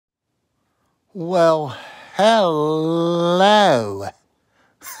Well, hello.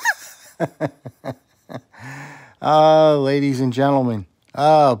 Ladies and gentlemen.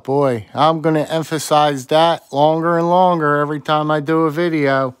 Oh, boy. I'm going to emphasize that longer and longer every time I do a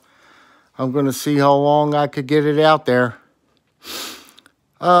video. I'm going to see how long I could get it out there.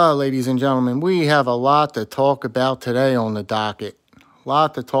 Ladies and gentlemen, we have a lot to talk about today on the docket. A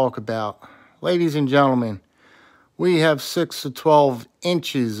lot to talk about. Ladies and gentlemen, we have 6 to 12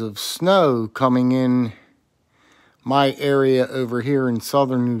 inches of snow coming in my area over here in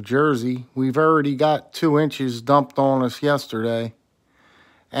southern New Jersey. We've already got 2 inches dumped on us yesterday.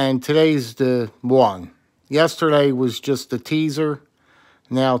 And today's the one. Yesterday was just a teaser.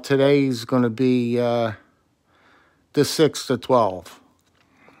 Now today's going to be the 6 to 12.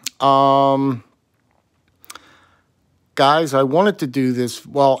 Guys, I wanted to do this.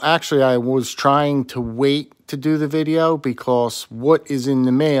 Well, actually, I was trying to wait to do the video because what is in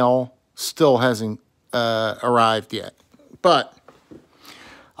the mail still hasn't arrived yet. But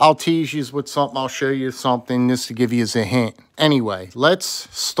I'll tease you with something. I'll show you something just to give you a hint. Anyway, let's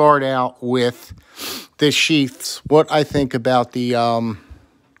start out with the sheaths. What I think about the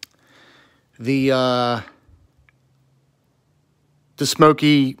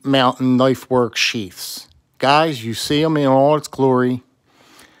Smoky Mountain Knife Works sheaths. Guys, you see them in all its glory.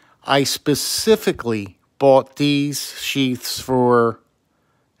 I specifically bought these sheaths for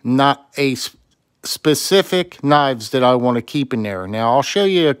not a specific knives that I want to keep in there. Now, I'll show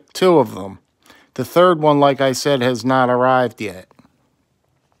you 2 of them. The third one, like I said, has not arrived yet.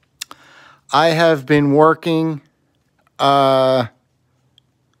 I have been working the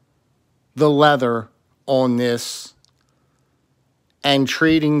leather on this and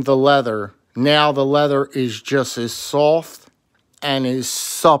treating the leather. Now the leather is just as soft and as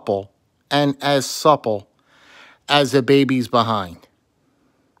supple as a baby's behind.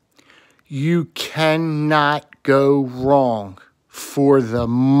 You cannot go wrong for the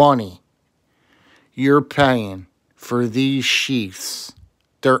money you're paying for these sheaths.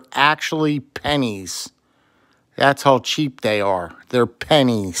 They're actually pennies. That's how cheap they are. They're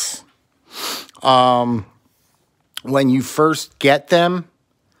pennies. When you first get them,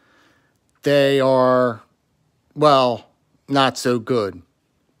 they are, well, not so good.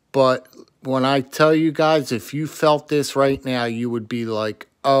 But when I tell you guys, if you felt this right now, you would be like,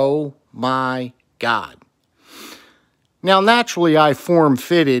 oh my God. Now, naturally, I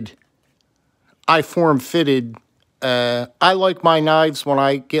form-fitted. I like my knives when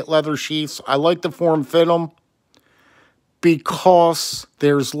I get leather sheaths. I like to form-fit them because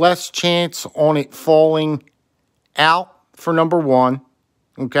there's less chance on it falling out, for number one.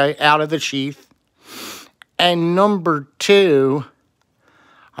 Okay, out of the sheath. And number 2,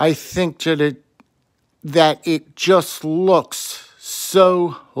 I think that it just looks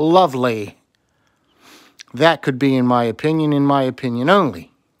so lovely. That could be in my opinion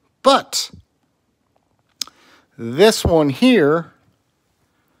only. But this one here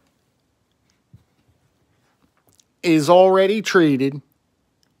is already treated,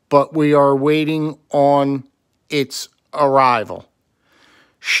 but we are waiting on its arrival.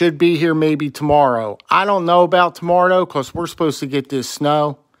 Should be here maybe tomorrow. I don't know about tomorrow because we're supposed to get this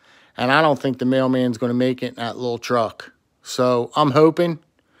snow. And I don't think the mailman's going to make it in that little truck. So I'm hoping.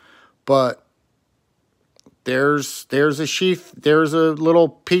 But there's a sheath. There's a little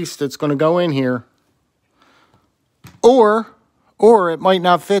piece that's going to go in here. Or it might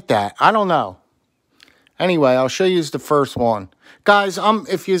not fit that. I don't know. Anyway, I'll show you the first one. Guys,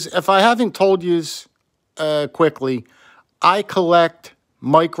 if I haven't told you quickly, I collect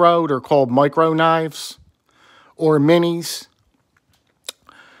they're called micro knives or minis.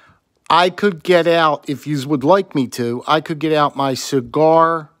 I could get out, if you would like me to, I could get out my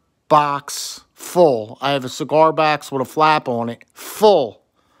cigar box full. I have a cigar box with a flap on it, full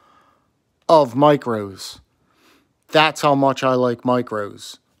of micros. That's how much I like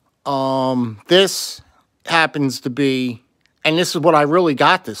micros. This happens to be, and this is what I really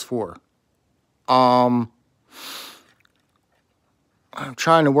got this for. I'm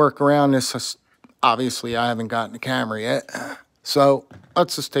trying to work around this. Obviously, I haven't gotten the camera yet. So,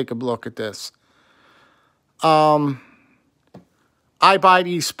 let's just take a look at this. I buy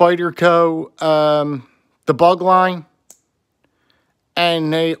these Spyderco, the bug line.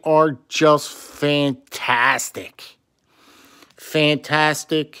 And they are just fantastic.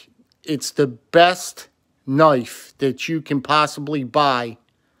 Fantastic. It's the best knife that you can possibly buy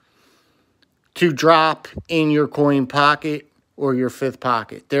to drop in your coin pocket or your 5th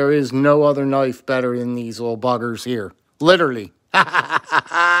pocket. There is no other knife better than these little buggers here. Literally.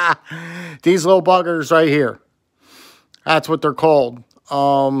 These little buggers right here. That's what they're called.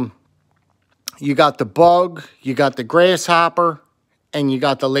 You got the bug, you got the grasshopper, and you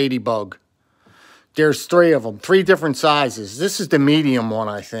got the ladybug. There's 3 of them, 3 different sizes. This is the medium one,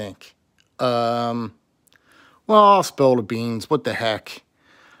 I think. Well, I'll spill the beans. What the heck?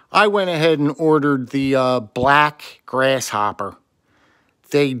 I went ahead and ordered the black grasshopper.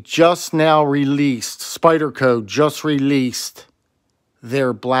 They just now released, Spyderco just released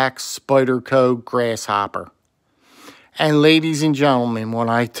their black Spyderco grasshopper. And ladies and gentlemen, when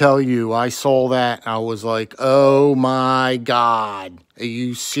I tell you, I saw that, I was like, oh my God, are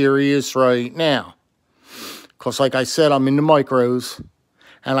you serious right now? Because like I said, I'm into micros,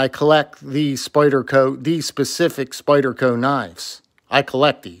 and I collect these Spyderco, these specific Spyderco knives. I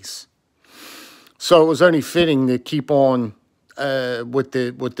collect these. So it was only fitting to keep on with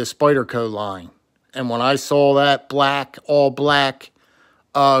the Spyderco line. And when I saw that black, all black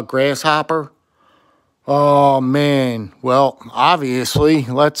grasshopper, oh man, well, obviously,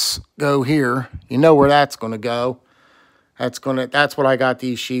 let's go here. You know where that's going to go. That's what I got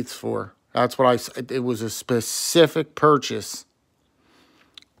these sheaths for. It was a specific purchase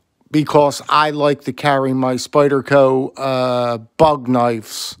because I like to carry my Spyderco bug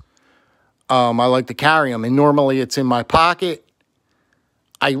knives. I like to carry them, and normally it's in my pocket.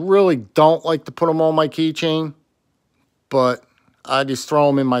 I really don't like to put them on my keychain, but I just throw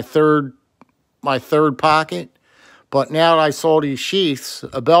them in my third pocket. But now that I saw these sheaths,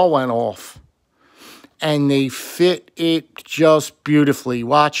 a bell went off. And they fit it just beautifully.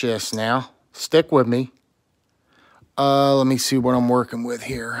 Watch this now. Stick with me. Let me see what I'm working with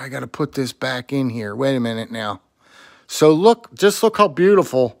here. I got to put this back in here. Wait a minute now. So look, just look how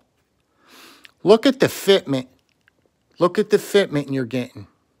beautiful. Look at the fitment. Look at the fitment you're getting.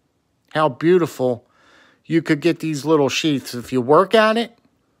 How beautiful you could get these little sheaths if you work at it.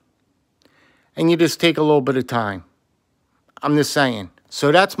 And you just take a little bit of time. I'm just saying.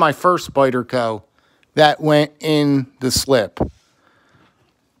 So that's my first Spyderco that went in the slip.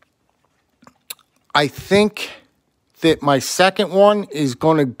 I think that my second one is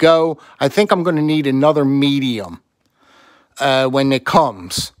going to go, I think I'm going to need another medium when it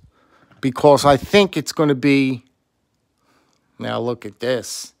comes. Because I think it's going to be, now look at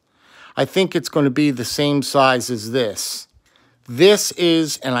this. I think it's going to be the same size as this. This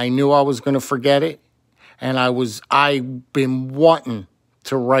is, and I knew I was going to forget it, and I've been wanting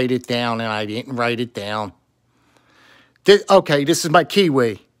to write it down, and I didn't write it down. Okay, this is my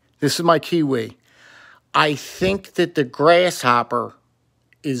kiwi. This is my kiwi. I think that the grasshopper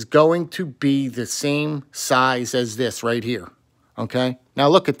is going to be the same size as this right here. Okay? Now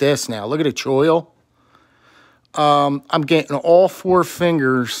look at this now. Look at the choil. I'm getting all 4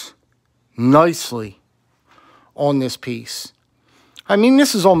 fingers nicely on this piece. I mean,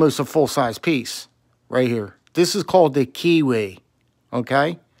 this is almost a full-size piece right here. This is called the kiwi.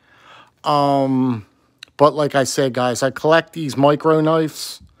 Okay? But like I said, guys, I collect these micro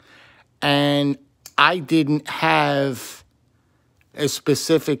knives, and I didn't have a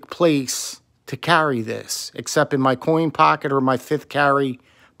specific place to carry this, except in my coin pocket or my 5th carry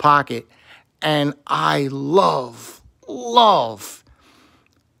pocket. And I love,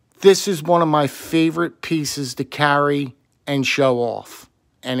 this is one of my favorite pieces to carry and show off.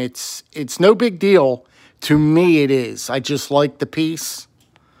 And it's no big deal. To me, it is. I just like the piece.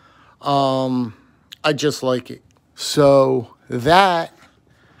 I just like it. So that,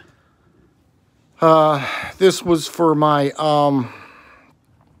 this was for my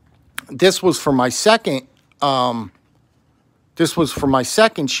second, this was for my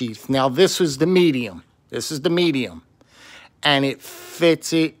second sheath. Now this is the medium. This is the medium. And it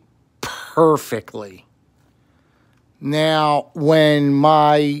fits it perfectly. Now, when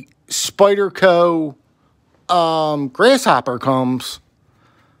my Spyderco grasshopper comes,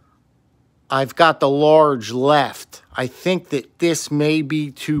 I've got the large left. I think that this may be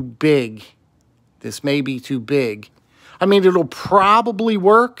too big. This may be too big. I mean, it'll probably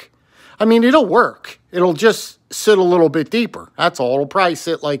work. I mean, it'll work. It'll just sit a little bit deeper. That's all. It'll probably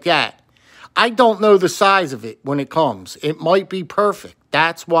sit like that. I don't know the size of it when it comes. It might be perfect.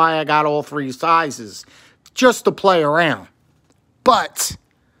 That's why I got all 3 sizes, just to play around. But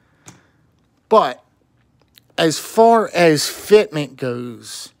as far as fitment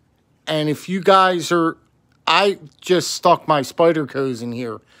goes, and if you guys are, I just stuck my Spydercos in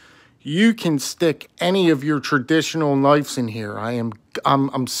here. You can stick any of your traditional knives in here.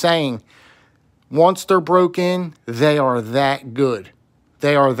 I'm saying, once they're broke in, they are that good.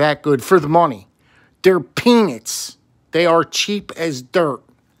 They are that good for the money. They're peanuts. They are cheap as dirt.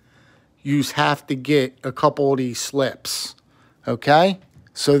 You have to get a couple of these slips. Okay?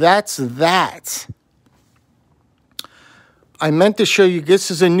 So that's that. I meant to show you,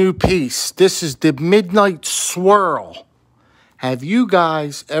 this is a new piece. This is the Midnight Swirl. Have you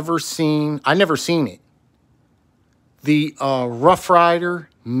guys ever seen, I never seen it, the Rough Ryder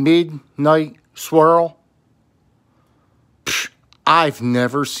Midnight Swirl? Psh, I've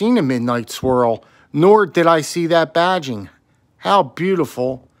never seen a Midnight Swirl, nor did I see that badging. How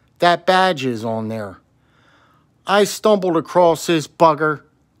beautiful that badge is on there. I stumbled across this bugger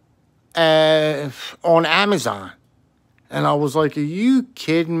on Amazon. And I was like, are you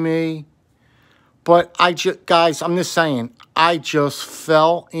kidding me? But guys, I'm just saying, I just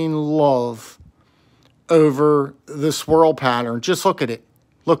fell in love over the swirl pattern. Just look at it.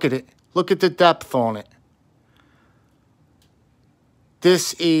 Look at it. Look at the depth on it.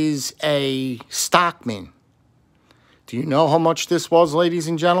 This is a Stockman. Do you know how much this was, ladies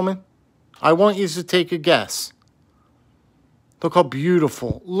and gentlemen? I want you to take a guess. Look how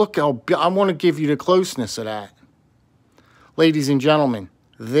beautiful. Look how, I want to give you the closeness of that. Ladies and gentlemen,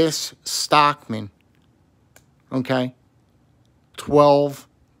 this Stockman, okay,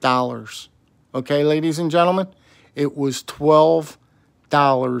 $12. Okay, ladies and gentlemen, it was $12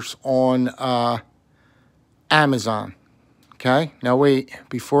 on Amazon. Okay, now wait,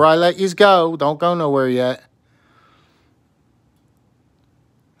 before I let you go, don't go nowhere yet.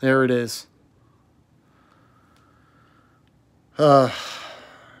 There it is.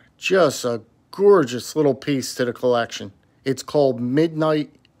 Just a gorgeous little piece to the collection. It's called Midnight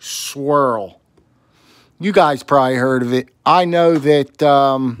Swirl. You guys probably heard of it. I know that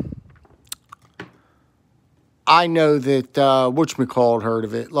whatchamacallit heard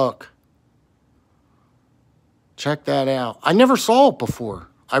of it. Look. Check that out. I never saw it before.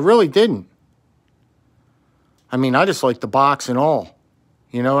 I really didn't. I mean, I just like the box and all.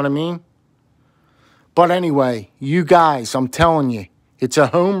 You know what I mean? But anyway, you guys, I'm telling you, it's a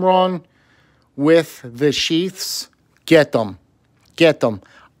home run with the sheaths. Get them. Get them.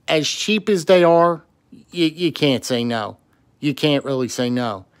 As cheap as they are, you can't say no. You can't really say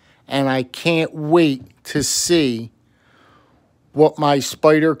no. And I can't wait to see what my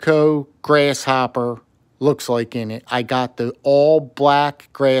Spyderco grasshopper looks like in it. I got the all-black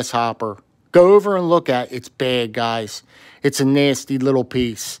grasshopper. Go over and look at it. It's bad, guys. It's a nasty little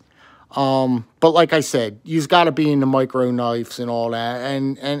piece. But like I said, you've got to be into micro knives and all that.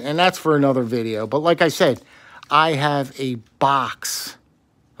 And that's for another video. But like I said, I have a box,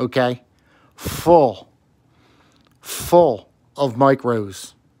 okay, full of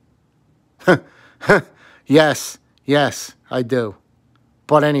micros. Yes, I do.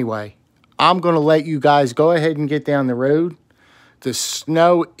 But anyway, I'm going to let you guys go ahead and get down the road. The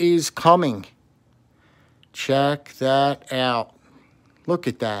snow is coming. Check that out. Look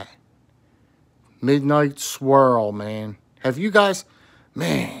at that. Midnight Swirl, man. Have you guys...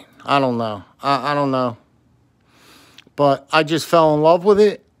 Man, I don't know. I don't know. But I just fell in love with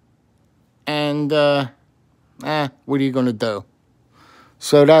it. And, what are you going to do?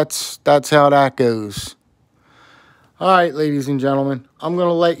 So that's how that goes. All right, ladies and gentlemen. I'm going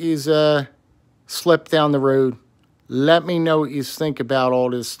to let you slip down the road. Let me know what you think about all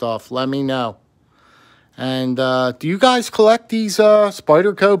this stuff. Let me know. And do you guys collect these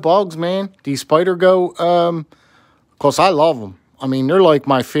Spyderco bugs, man? These Spyderco, of course, I love them. I mean, they're like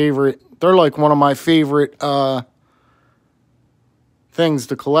my favorite. They're like one of my favorite things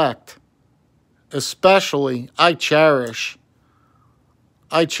to collect. Especially, I cherish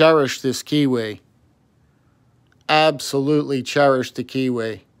this Kiwi. Absolutely cherish the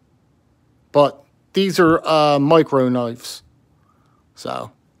Kiwi. But these are micro knives.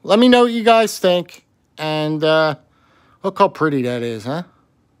 So, let me know what you guys think. And look how pretty that is, huh?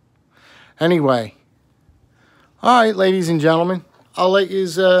 Anyway. All right, ladies and gentlemen. I'll let you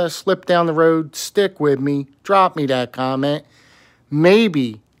slip down the road. Stick with me. Drop me that comment.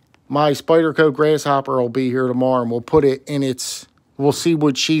 Maybe my Spyderco grasshopper will be here tomorrow. And we'll put it in its... We'll see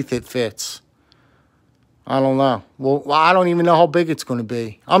what sheath it fits. I don't know. Well, I don't even know how big it's going to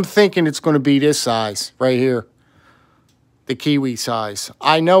be. I'm thinking it's going to be this size right here. The Kiwi size.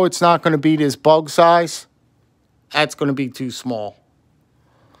 I know it's not going to be this bug size. That's going to be too small.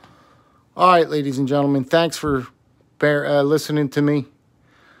 All right, ladies and gentlemen. Thanks for listening to me.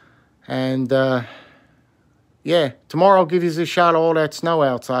 And, yeah, tomorrow I'll give you a shot of all that snow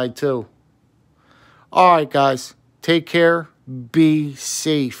outside, too. All right, guys. Take care. Be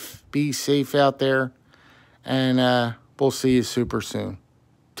safe. Be safe out there. And we'll see you super soon.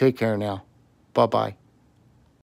 Take care now. Bye-bye.